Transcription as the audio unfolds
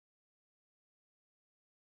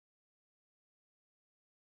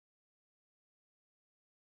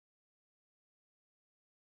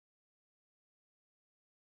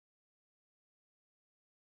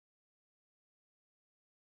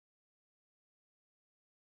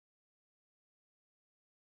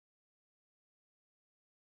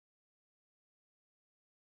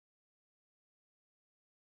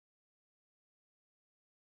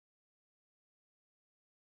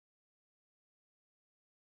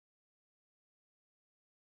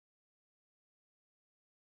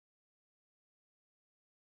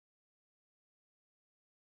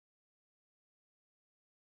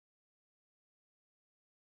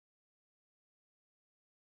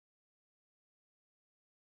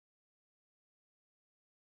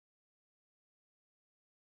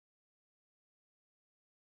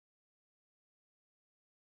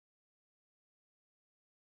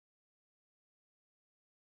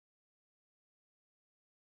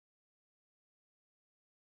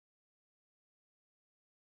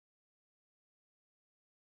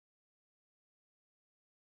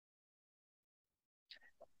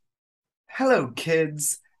Hello,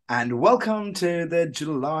 kids, and welcome to the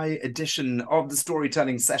July edition of the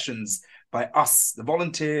storytelling sessions by us, the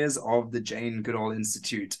volunteers of the Jane Goodall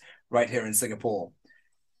Institute, right here in Singapore.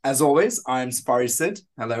 As always, I'm Safari Sid.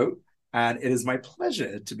 Hello, and it is my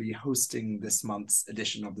pleasure to be hosting this month's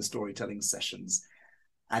edition of the storytelling sessions.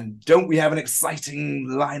 And don't we have an exciting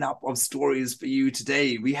lineup of stories for you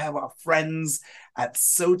today? We have our friends at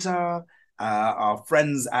SOTA, our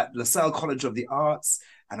friends at Lasalle College of the Arts,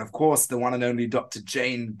 and of course, the one and only Dr.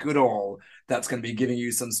 Jane Goodall that's going to be giving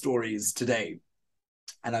you some stories today.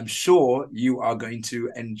 And I'm sure you are going to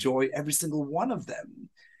enjoy every single one of them.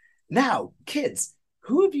 Now, kids,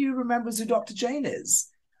 who of you remembers who Dr. Jane is?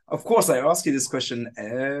 Of course, I ask you this question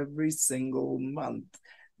every single month,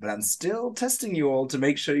 but I'm still testing you all to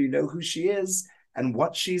make sure you know who she is and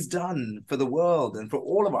what she's done for the world and for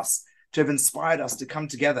all of us to have inspired us to come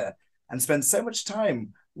together and spend so much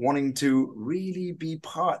time wanting to really be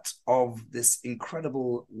part of this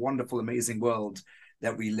incredible, wonderful, amazing world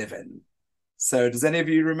that we live in. So does any of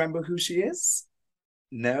you remember who she is?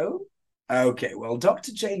 No? Okay, well,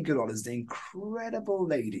 Dr. Jane Goodall is the incredible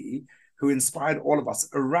lady who inspired all of us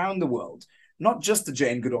around the world, not just the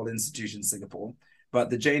Jane Goodall Institute in Singapore, but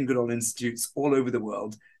the Jane Goodall Institutes all over the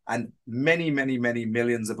world, and many, many, many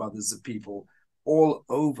millions of others of people all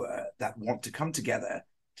over that want to come together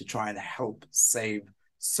to try and help save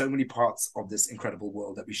so many parts of this incredible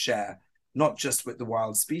world that we share, not just with the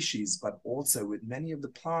wild species, but also with many of the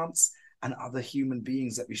plants and other human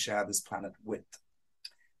beings that we share this planet with.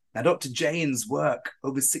 Now, Dr. Jane's work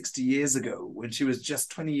over 60 years ago, when she was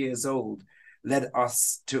just 20 years old, led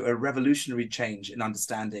us to a revolutionary change in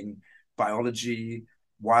understanding biology,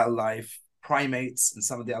 wildlife, primates, and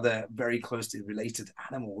some of the other very closely related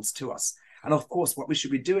animals to us. And of course, what we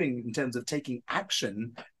should be doing in terms of taking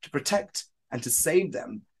action to protect and to save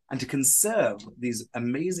them and to conserve these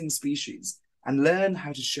amazing species and learn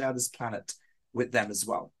how to share this planet with them as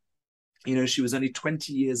well. You know, she was only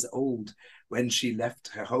 20 years old when she left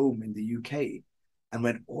her home in the UK and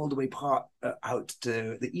went all the way out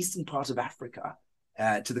to the eastern part of Africa,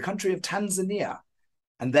 to the country of Tanzania.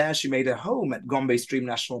 And there she made a home at Gombe Stream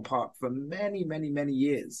National Park for many, many, many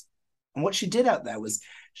years. And what she did out there was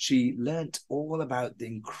she learnt all about the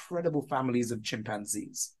incredible families of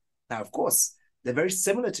chimpanzees. Now, of course, they're very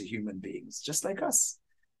similar to human beings, just like us.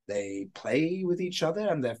 They play with each other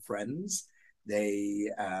and they're friends. They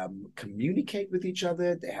communicate with each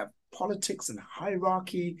other. They have politics and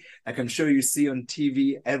hierarchy, like I'm sure you see on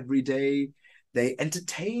TV every day. They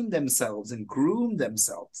entertain themselves and groom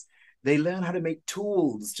themselves. They learn how to make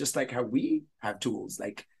tools, just like how we have tools,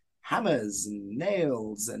 like hammers and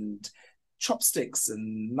nails and chopsticks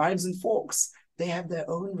and knives and forks. They have their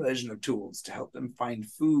own version of tools to help them find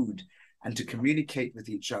food and to communicate with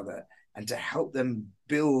each other and to help them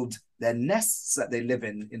build their nests that they live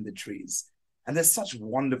in the trees. And they're such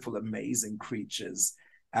wonderful, amazing creatures.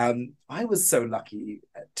 I was so lucky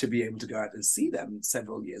to be able to go out and see them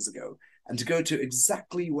several years ago and to go to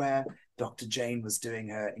exactly where Dr. Jane was doing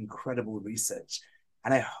her incredible research.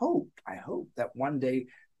 And I hope that one day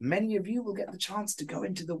many of you will get the chance to go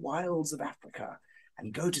into the wilds of Africa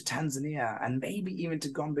and go to Tanzania and maybe even to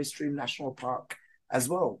Gombe Stream National Park as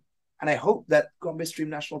well. And I hope that Gombe Stream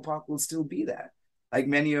National Park will still be there, like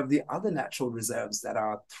many of the other natural reserves that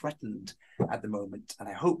are threatened at the moment. And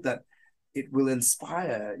I hope that it will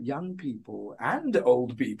inspire young people and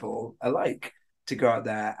old people alike to go out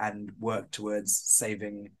there and work towards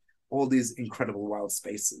saving all these incredible wild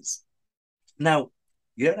spaces. Now,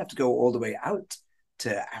 you don't have to go all the way out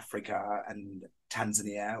to Africa and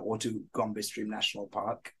Tanzania or to Gombe Stream National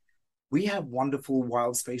Park. We have wonderful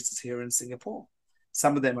wild spaces here in Singapore.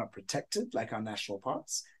 Some of them are protected, like our national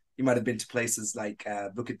parks. You might have been to places like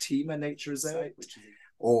Bukatima Nature Reserve,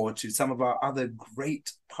 or to some of our other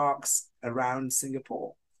great parks around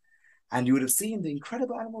Singapore. And you would have seen the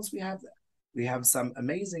incredible animals we have there. We have some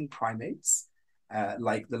amazing primates,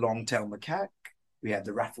 like the long-tailed macaque. We have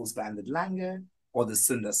the Raffles-banded langur, or the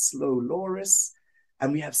Sunda slow loris.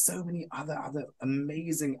 And we have so many other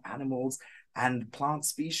amazing animals and plant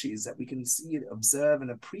species that we can see, observe, and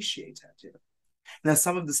appreciate out here. Now,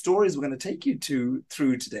 some of the stories we're going to take you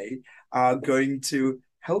through today are going to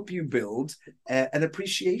help you build an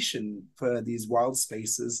appreciation for these wild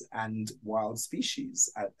spaces and wild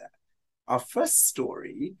species out there. Our first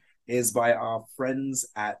story is by our friends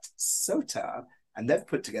at SOTA, and they've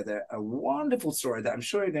put together a wonderful story that I'm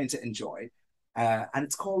sure you're going to enjoy, and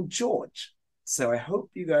it's called George. So I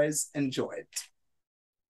hope you guys enjoy it.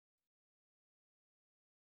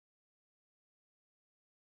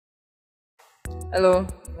 Hello,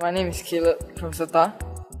 my name is Caleb from SOTA.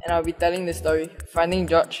 and I'll be telling the story Finding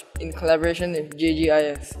George in collaboration with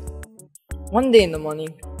JGIS. One day in the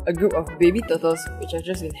morning, a group of baby turtles which have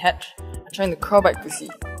just been hatched are trying to crawl back to sea.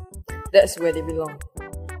 That's where they belong.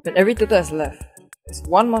 When every turtle has left, there's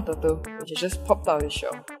one more turtle which has just popped out of his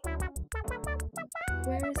shell.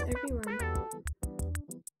 Where is everyone?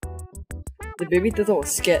 The baby turtle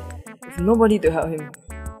was scared, with nobody to help him.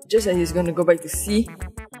 Just as he was going to go back to sea,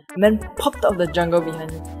 a man popped out of the jungle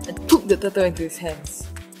behind him and took the turtle into his hands.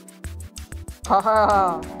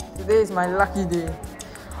 Haha! Today is my lucky day.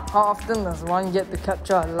 How often does one get to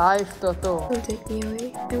capture a live turtle? Don't take me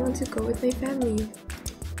away. I want to go with my family.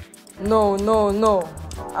 No, no, no.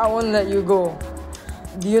 I won't let you go.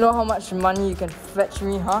 Do you know how much money you can fetch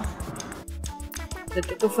me, huh? The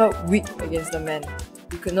turtle felt weak against the man.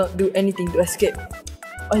 He could not do anything to escape.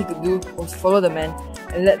 All he could do was follow the man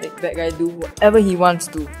and let the bad guy do whatever he wants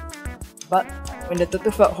to. But when the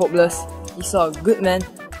turtle felt hopeless, he saw a good man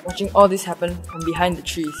watching all this happen from behind the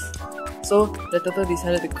trees. So the turtle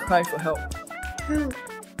decided to cry for help. Help!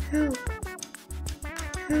 Help!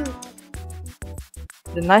 Help!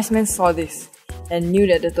 The nice man saw this and knew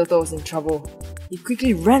that the turtle was in trouble. He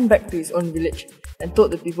quickly ran back to his own village and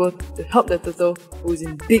told the people to help the turtle who was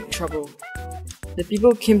in big trouble. The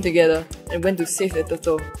people came together and went to save the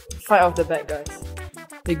turtle and fight off the bad guys.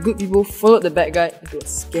 The good people followed the bad guy into a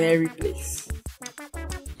scary place.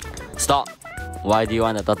 Stop! Why do you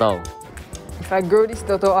want a turtle? If I grow this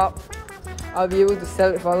turtle up, I'll be able to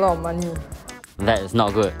sell it for a lot of money. That is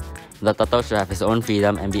not good. The turtle should have its own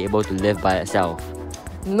freedom and be able to live by itself.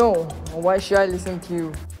 No, why should I listen to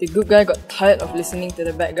you? The good guy got tired of listening to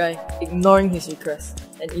the bad guy, ignoring his request,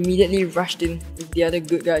 and immediately rushed in with the other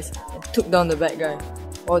good guys and took down the bad guy,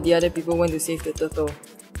 while the other people went to save the turtle.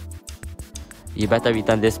 You better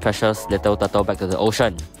return this precious little turtle back to the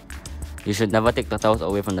ocean. You should never take turtles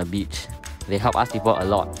away from the beach. They help us people a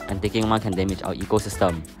lot, and taking one can damage our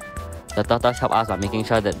ecosystem. The turtles help us by making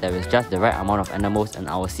sure that there is just the right amount of animals in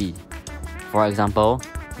our sea. For example,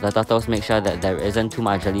 the turtles make sure that there isn't too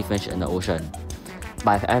much jellyfish in the ocean.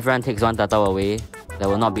 But if everyone takes one turtle away, there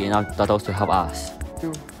will not be enough turtles to help us.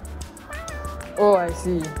 Oh, I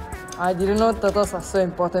see. I didn't know turtles are so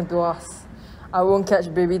important to us. I won't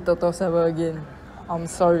catch baby turtles ever again. I'm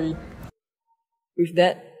sorry. With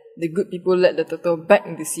that, the good people let the turtle back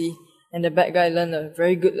into sea, and the bad guy learned a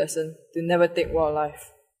very good lesson to never take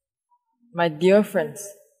wildlife. My dear friends,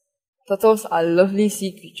 turtles are lovely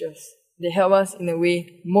sea creatures. They help us in a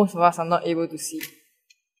way most of us are not able to see.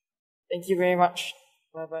 Thank you very much.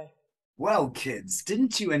 Bye-bye. Well, kids,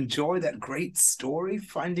 didn't you enjoy that great story,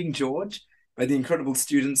 Finding George, by the incredible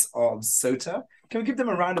students of SOTA? Can we give them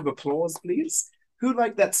a round of applause, please? Who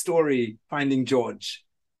liked that story, Finding George?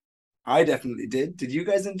 I definitely did. Did you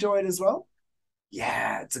guys enjoy it as well?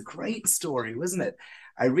 Yeah, it's a great story, wasn't it?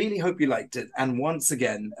 I really hope you liked it. And once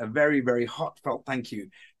again, a very, very heartfelt thank you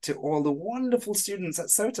to all the wonderful students at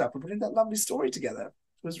SOTA for putting that lovely story together.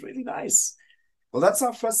 It was really nice. Well, that's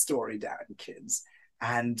our first story down, kids.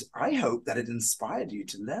 And I hope that it inspired you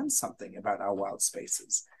to learn something about our wild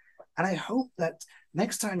spaces. And I hope that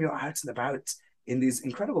next time you're out and about in these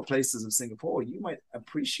incredible places of Singapore, you might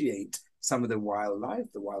appreciate some of the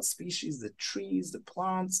wildlife, the wild species, the trees, the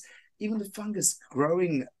plants, even the fungus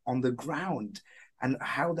growing on the ground, and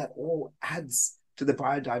how that all adds to the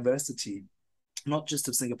biodiversity, not just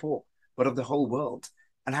of Singapore, but of the whole world,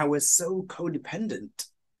 and how we're so codependent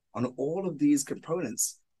on all of these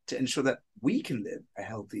components to ensure that we can live a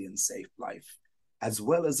healthy and safe life, as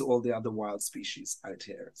well as all the other wild species out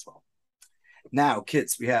here as well. Now,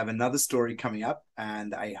 kids, we have another story coming up,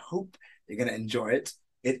 and I hope you're going to enjoy it.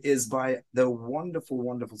 It is by the wonderful,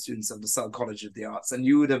 wonderful students of Lasalle College of the Arts, and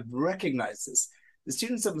you would have recognized this. The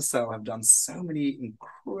students of Lasalle have done so many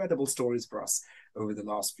incredible stories for us over the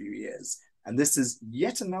last few years, and this is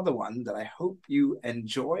yet another one that I hope you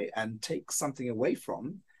enjoy and take something away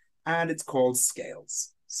from, and it's called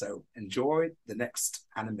Scales. So enjoy the next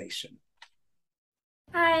animation.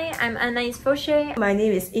 Hi, I'm Anais Fauché. My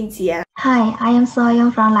name is Intia. Hi, I am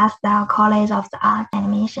Soyoung from Lasalle College of the Art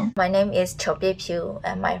Animation. My name is Chobi Pugh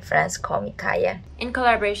and my friends call me Kaya. In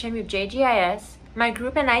collaboration with JGIS, my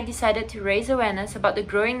group and I decided to raise awareness about the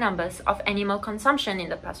growing numbers of animal consumption in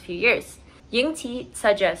the past few years. Ying Ti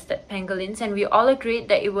suggested pangolins, and we all agreed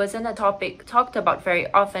that it wasn't a topic talked about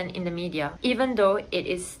very often in the media, even though it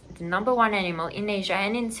is the #1 animal in Asia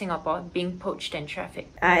and in Singapore being poached and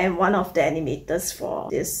trafficked. I am one of the animators for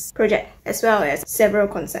this project, as well as several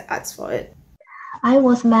concept arts for it. I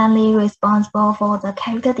was mainly responsible for the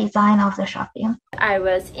character design of the short film. I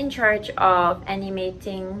was in charge of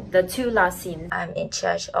animating the 2 last scenes. I'm in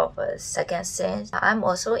charge of a second scene. I'm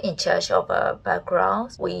also in charge of a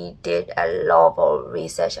background. We did a lot of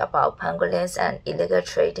research about pangolins and illegal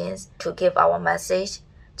trading to give our message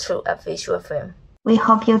through a visual film. We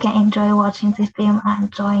hope you can enjoy watching this film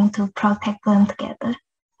and join to protect them together.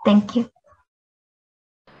 Thank you.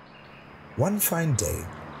 One fine day,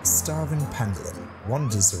 a starving pangolin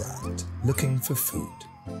wanders around looking for food.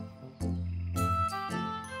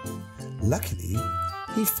 Luckily,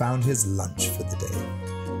 he found his lunch for the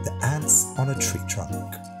day, the ants on a tree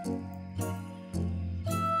trunk.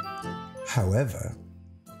 However,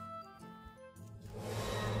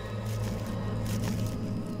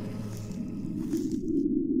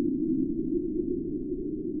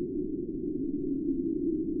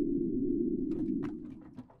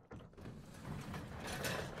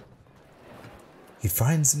 he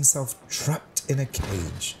finds himself trapped in a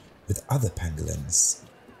cage with other pangolins.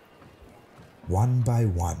 One by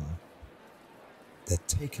one, they're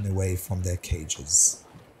taken away from their cages.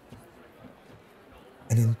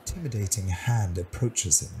 An intimidating hand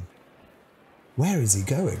approaches him. Where is he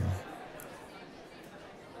going?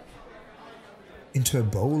 Into a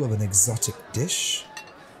bowl of an exotic dish?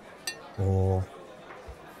 Or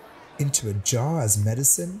into a jar as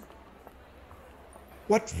medicine?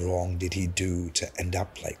 What wrong did he do to end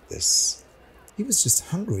up like this? He was just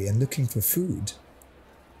hungry and looking for food.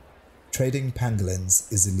 Trading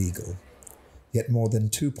pangolins is illegal, yet more than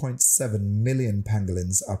 2.7 million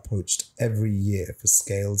pangolins are poached every year for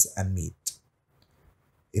scales and meat.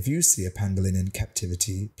 If you see a pangolin in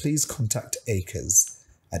captivity, please contact ACRES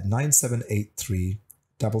at 9783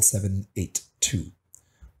 7782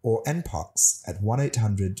 or NParks at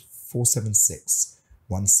 1-800 476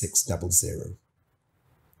 1600.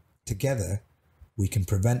 Together, we can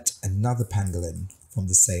prevent another pangolin from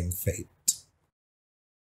the same fate.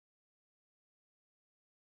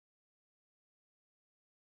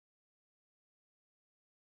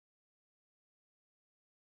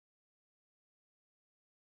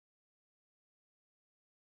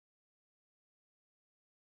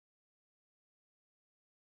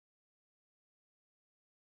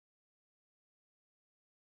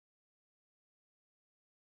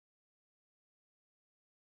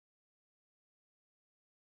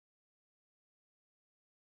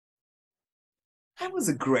 That was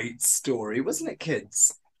a great story, wasn't it,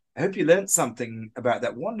 kids? I hope you learned something about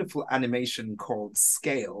that wonderful animation called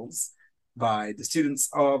Scales by the students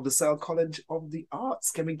of Lasalle College of the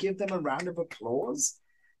Arts. Can we give them a round of applause?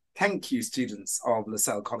 Thank you, students of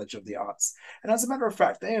Lasalle College of the Arts. And as a matter of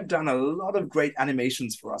fact, they have done a lot of great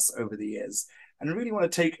animations for us over the years. And I really want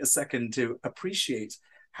to take a second to appreciate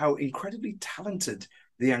how incredibly talented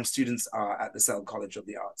the young students are at Lasalle College of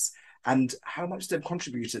the Arts and how much they've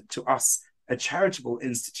contributed to us, a charitable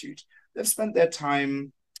institute. They've spent their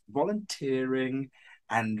time volunteering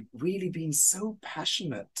and really being so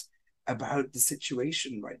passionate about the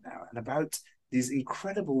situation right now and about these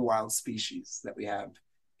incredible wild species that we have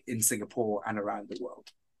in Singapore and around the world.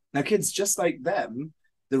 Now, kids, just like them,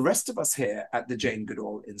 the rest of us here at the Jane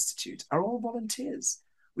Goodall Institute are all volunteers.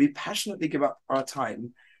 We passionately give up our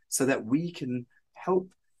time so that we can help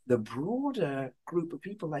the broader group of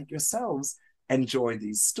people like yourselves enjoy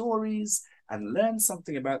these stories and learn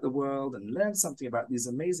something about the world and learn something about these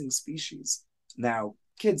amazing species. Now,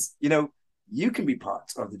 kids, you can be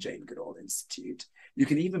part of the Jane Goodall Institute. You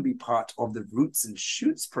can even be part of the Roots and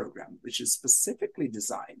Shoots program, which is specifically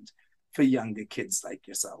designed for younger kids like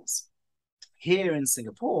yourselves. Here in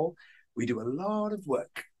Singapore, we do a lot of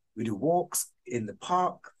work. We do walks in the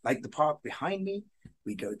park, like the park behind me.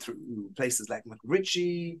 We go through places like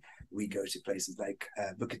McRitchie. We go to places like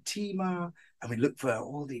Bukit-Timah, and we look for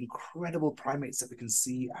all the incredible primates that we can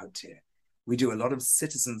see out here. We do a lot of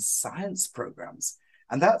citizen science programs,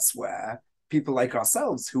 and that's where people like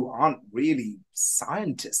ourselves, who aren't really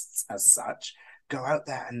scientists as such, go out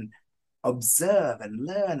there and observe and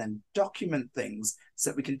learn and document things so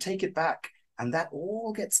that we can take it back, and that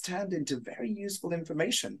all gets turned into very useful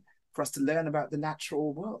information for us to learn about the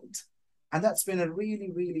natural world. And that's been a really,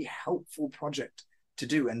 really helpful project to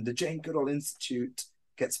do. And the Jane Goodall Institute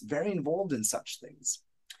gets very involved in such things.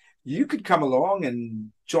 You could come along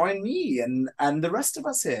and join me and the rest of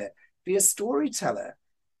us here, be a storyteller,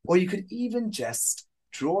 or you could even just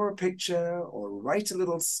draw a picture or write a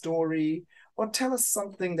little story or tell us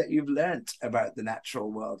something that you've learned about the natural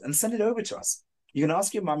world and send it over to us. You can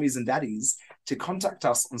ask your mummies and daddies to contact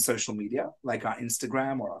us on social media, like our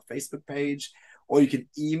Instagram or our Facebook page, or you can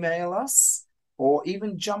email us or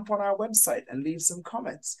even jump on our website and leave some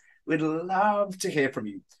comments. We'd love to hear from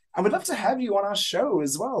you. And we'd love to have you on our show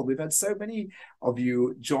as well. We've had so many of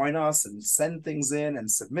you join us and send things in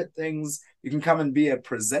and submit things. You can come and be a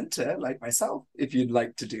presenter like myself if you'd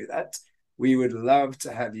like to do that. We would love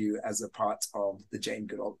to have you as a part of the Jane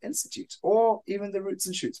Goodall Institute or even the Roots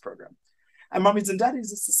and Shoots program. And mummies and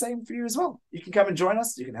daddies, it's the same for you as well. You can come and join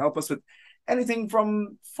us. You can help us with anything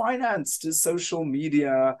from finance to social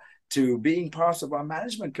media to being part of our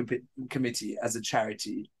management committee as a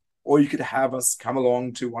charity. Or you could have us come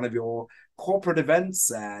along to one of your corporate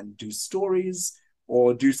events and do stories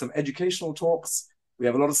or do some educational talks. We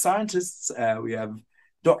have a lot of scientists. We have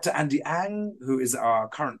Dr. Andy Ang, who is our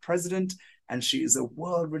current president, and she is a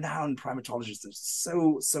world-renowned primatologist that's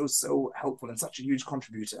so helpful and such a huge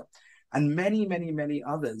contributor. And many, many, many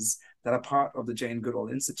others that are part of the Jane Goodall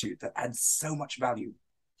Institute that add so much value.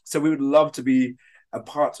 So we would love to be a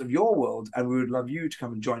part of your world, and we would love you to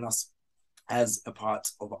come and join us as a part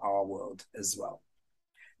of our world as well.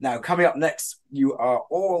 Now, coming up next, you are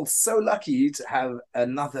all so lucky to have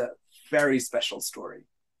another very special story.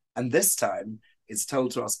 And this time, it's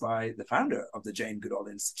told to us by the founder of the Jane Goodall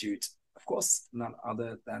Institute, of course, none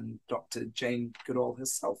other than Dr. Jane Goodall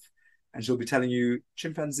herself. And she'll be telling you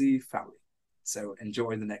Chimpanzee Family. So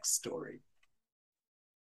enjoy the next story.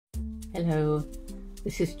 Hello,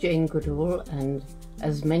 this is Jane Goodall, and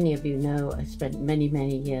as many of you know, I spent many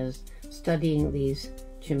years studying these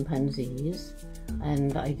chimpanzees,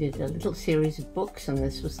 and I did a little series of books, and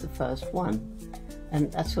this was the first one.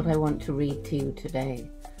 And that's what I want to read to you today.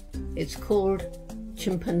 It's called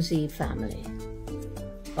Chimpanzee Family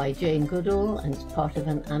by Jane Goodall, and it's part of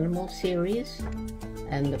an animal series.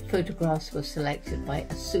 And the photographs were selected by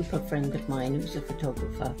a super friend of mine who's a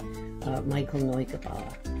photographer, Michael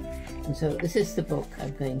Neugebauer. And so this is the book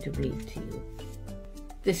I'm going to read to you.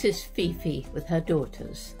 This is Fifi with her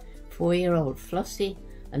daughters, 4-year-old Flossie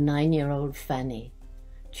and 9-year-old Fanny.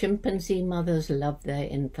 Chimpanzee mothers love their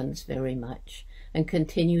infants very much and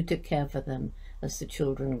continue to care for them as the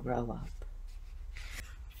children grow up.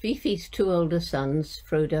 Fifi's 2 older sons,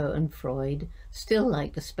 Frodo and Freud, still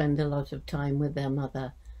like to spend a lot of time with their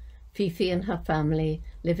mother. Fifi and her family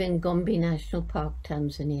live in Gombe National Park,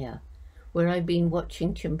 Tanzania, where I've been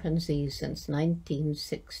watching chimpanzees since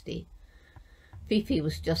 1960. Fifi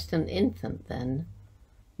was just an infant then.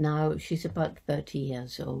 Now she's about 30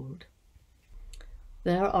 years old.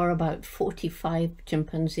 There are about 45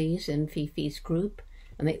 chimpanzees in Fifi's group,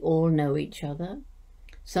 and they all know each other.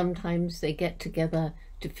 Sometimes they get together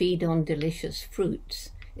to feed on delicious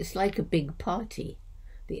fruits. It's like a big party.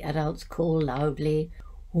 The adults call loudly,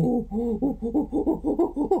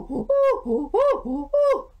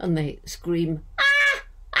 and they scream, ah,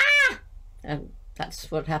 ah! And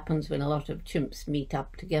that's what happens when a lot of chimps meet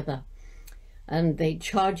up together. And they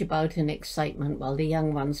charge about in excitement while the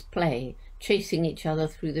young ones play, chasing each other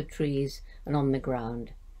through the trees and on the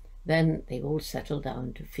ground. Then they all settle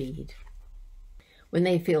down to feed. When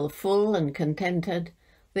they feel full and contented,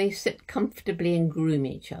 they sit comfortably and groom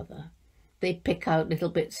each other. They pick out little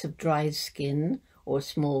bits of dry skin or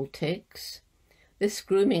small ticks. This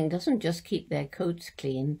grooming doesn't just keep their coats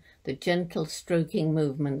clean, the gentle stroking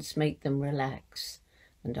movements make them relax,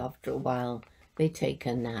 and after a while they take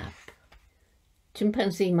a nap.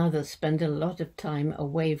 Chimpanzee mothers spend a lot of time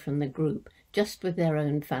away from the group, just with their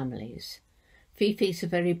own families. Fifi's a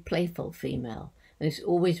very playful female and is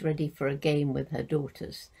always ready for a game with her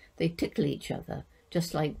daughters. They tickle each other,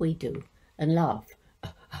 just like we do, and laugh.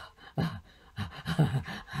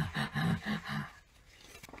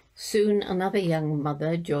 Soon another young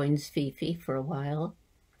mother joins Fifi for a while.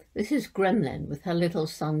 This is Gremlin with her little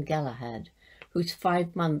son Galahad, who's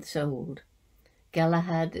 5 months old.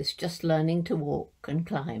 Galahad is just learning to walk and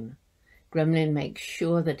climb. Gremlin makes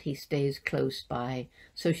sure that he stays close by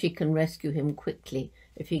so she can rescue him quickly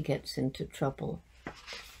if he gets into trouble.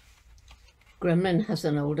 Gremlin has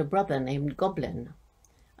an older brother named Goblin.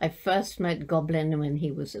 I first met Goblin when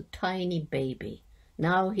he was a tiny baby.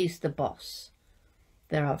 Now he's the boss.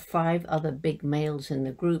 There are 5 other big males in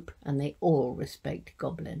the group, and they all respect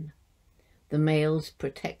Goblin. The males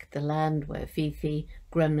protect the land where Fifi,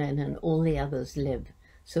 Gremlin, and all the others live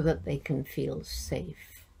so that they can feel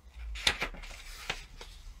safe.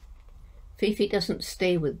 Fifi doesn't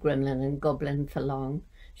stay with Gremlin and Goblin for long.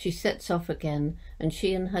 She sets off again, and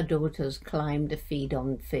she and her daughters climb to feed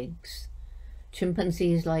on figs.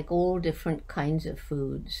 Chimpanzees like all different kinds of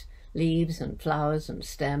foods, leaves and flowers and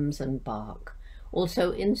stems and bark,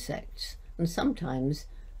 also insects, and sometimes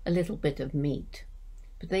a little bit of meat.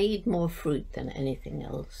 But they eat more fruit than anything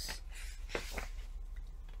else.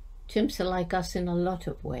 Chimps are like us in a lot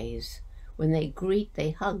of ways. When they greet,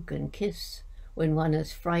 they hug and kiss. When one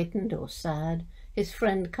is frightened or sad, his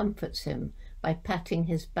friend comforts him by patting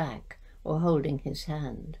his back or holding his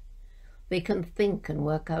hand. They can think and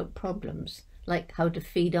work out problems, like how to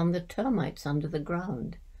feed on the termites under the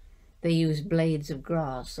ground. They use blades of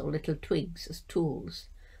grass or little twigs as tools.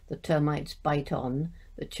 The termites bite on,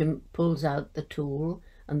 the chimp pulls out the tool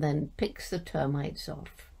and then picks the termites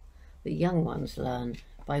off. The young ones learn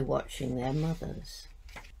by watching their mothers.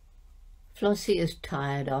 Flossie is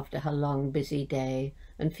tired after her long, busy day,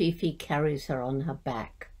 and Fifi carries her on her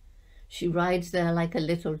back. She rides there like a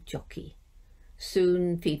little jockey.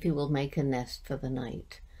 Soon Fifi will make a nest for the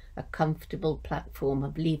night, a comfortable platform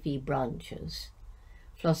of leafy branches.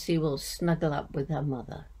 Flossie will snuggle up with her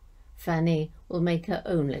mother. Fanny will make her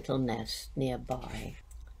own little nest nearby.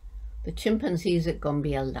 The chimpanzees at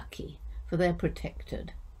Gombe are lucky, for they're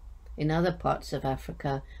protected. In other parts of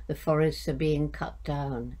Africa, the forests are being cut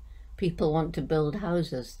down. People want to build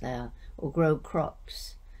houses there or grow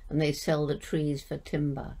crops, and they sell the trees for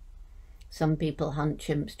timber. Some people hunt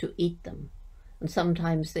chimps to eat them, and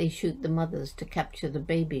sometimes they shoot the mothers to capture the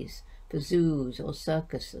babies for zoos or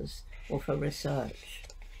circuses or for research.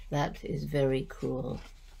 That is very cruel.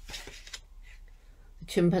 The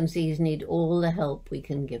chimpanzees need all the help we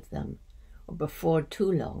can give them, or before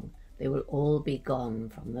too long they will all be gone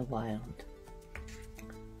from the wild.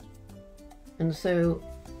 And so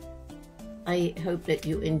I hope that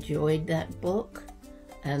you enjoyed that book,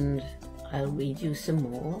 and I'll read you some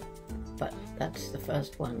more, but that's the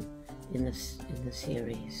first one in the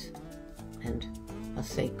series. And I'll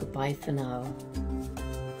say goodbye for now.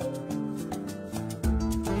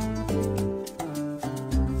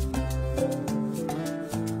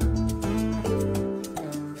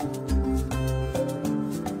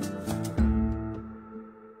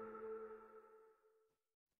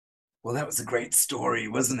 Well, that was a great story,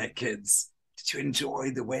 wasn't it, kids? Did you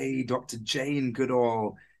enjoy the way Dr. Jane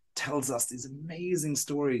Goodall tells us these amazing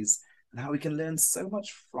stories and how we can learn so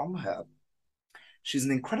much from her? She's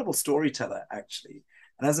an incredible storyteller, actually.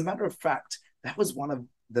 And as a matter of fact, that was one of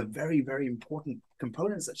the very, very important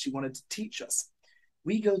components that she wanted to teach us.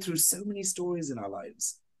 We go through so many stories in our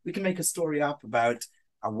lives. We can make a story up about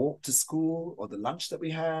our walk to school or the lunch that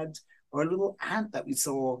we had or a little ant that we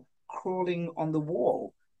saw crawling on the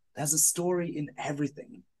wall. There's a story in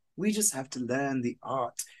everything. We just have to learn the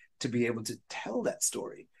art to be able to tell that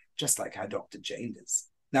story, just like how Dr. Jane does.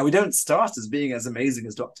 Now, we don't start as being as amazing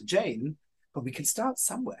as Dr. Jane, but we can start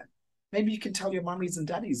somewhere. Maybe you can tell your mummies and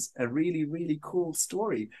daddies a really, really cool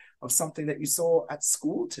story of something that you saw at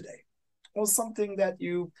school today, or something that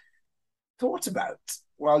you thought about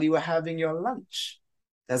while you were having your lunch.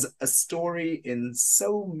 There's a story in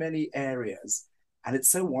so many areas, and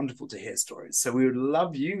it's so wonderful to hear stories. So we would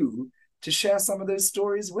love you to share some of those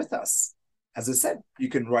stories with us. As I said, you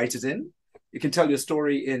can write it in. You can tell your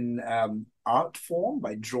story in art form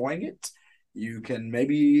by drawing it. You can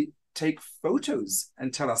maybe take photos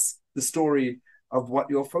and tell us the story of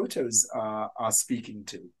what your photos are speaking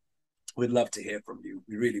to. We'd love to hear from you.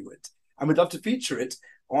 We really would. And we'd love to feature it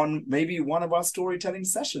on maybe one of our storytelling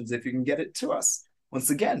sessions if you can get it to us.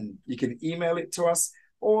 Once again, you can email it to us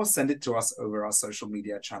or send it to us over our social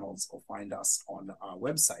media channels or find us on our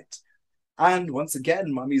website. And once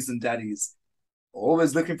again, mummies and daddies,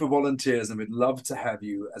 always looking for volunteers, and we'd love to have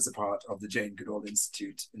you as a part of the Jane Goodall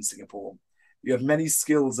Institute in Singapore. You have many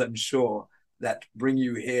skills, I'm sure, that bring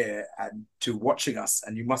you here and to watching us,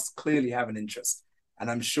 and you must clearly have an interest. And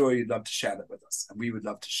I'm sure you'd love to share that with us, and we would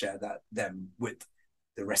love to share them with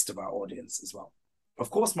the rest of our audience as well. Of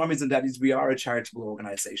course, mummies and daddies, we are a charitable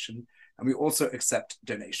organization, and we also accept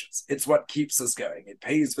donations. It's what keeps us going. It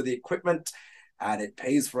pays for the equipment, and it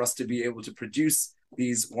pays for us to be able to produce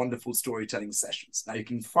these wonderful storytelling sessions. Now, you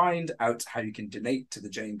can find out how you can donate to the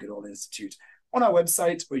Jane Goodall Institute on our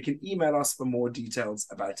website, or you can email us for more details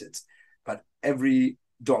about it. But every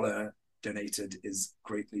dollar donated is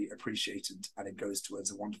greatly appreciated, and it goes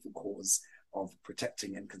towards a wonderful cause of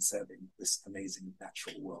protecting and conserving this amazing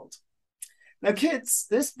natural world. Now, kids,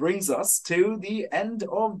 this brings us to the end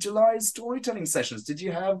of July's storytelling sessions. Did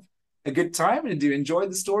you have a good time? Did you enjoy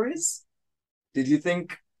the stories? Did you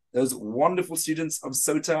think those wonderful students of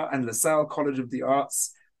SOTA and Lasalle College of the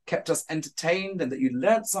Arts kept us entertained and that you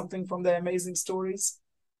learned something from their amazing stories?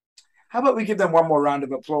 How about we give them one more round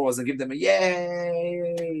of applause and give them a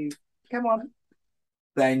yay? Come on.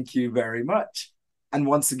 Thank you very much. And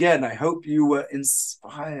once again, I hope you were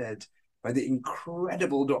inspired by the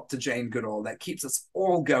incredible Dr. Jane Goodall that keeps us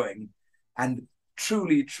all going and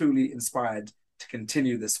truly, truly inspired to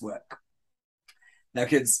continue this work. Now,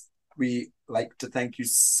 kids, we like to thank you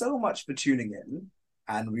so much for tuning in,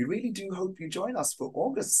 and we really do hope you join us for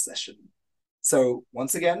August's session. So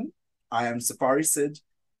once again, I am Safari Sid,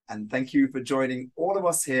 and thank you for joining all of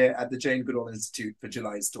us here at the Jane Goodall Institute for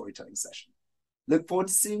July's storytelling session. Look forward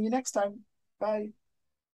to seeing you next time. Bye.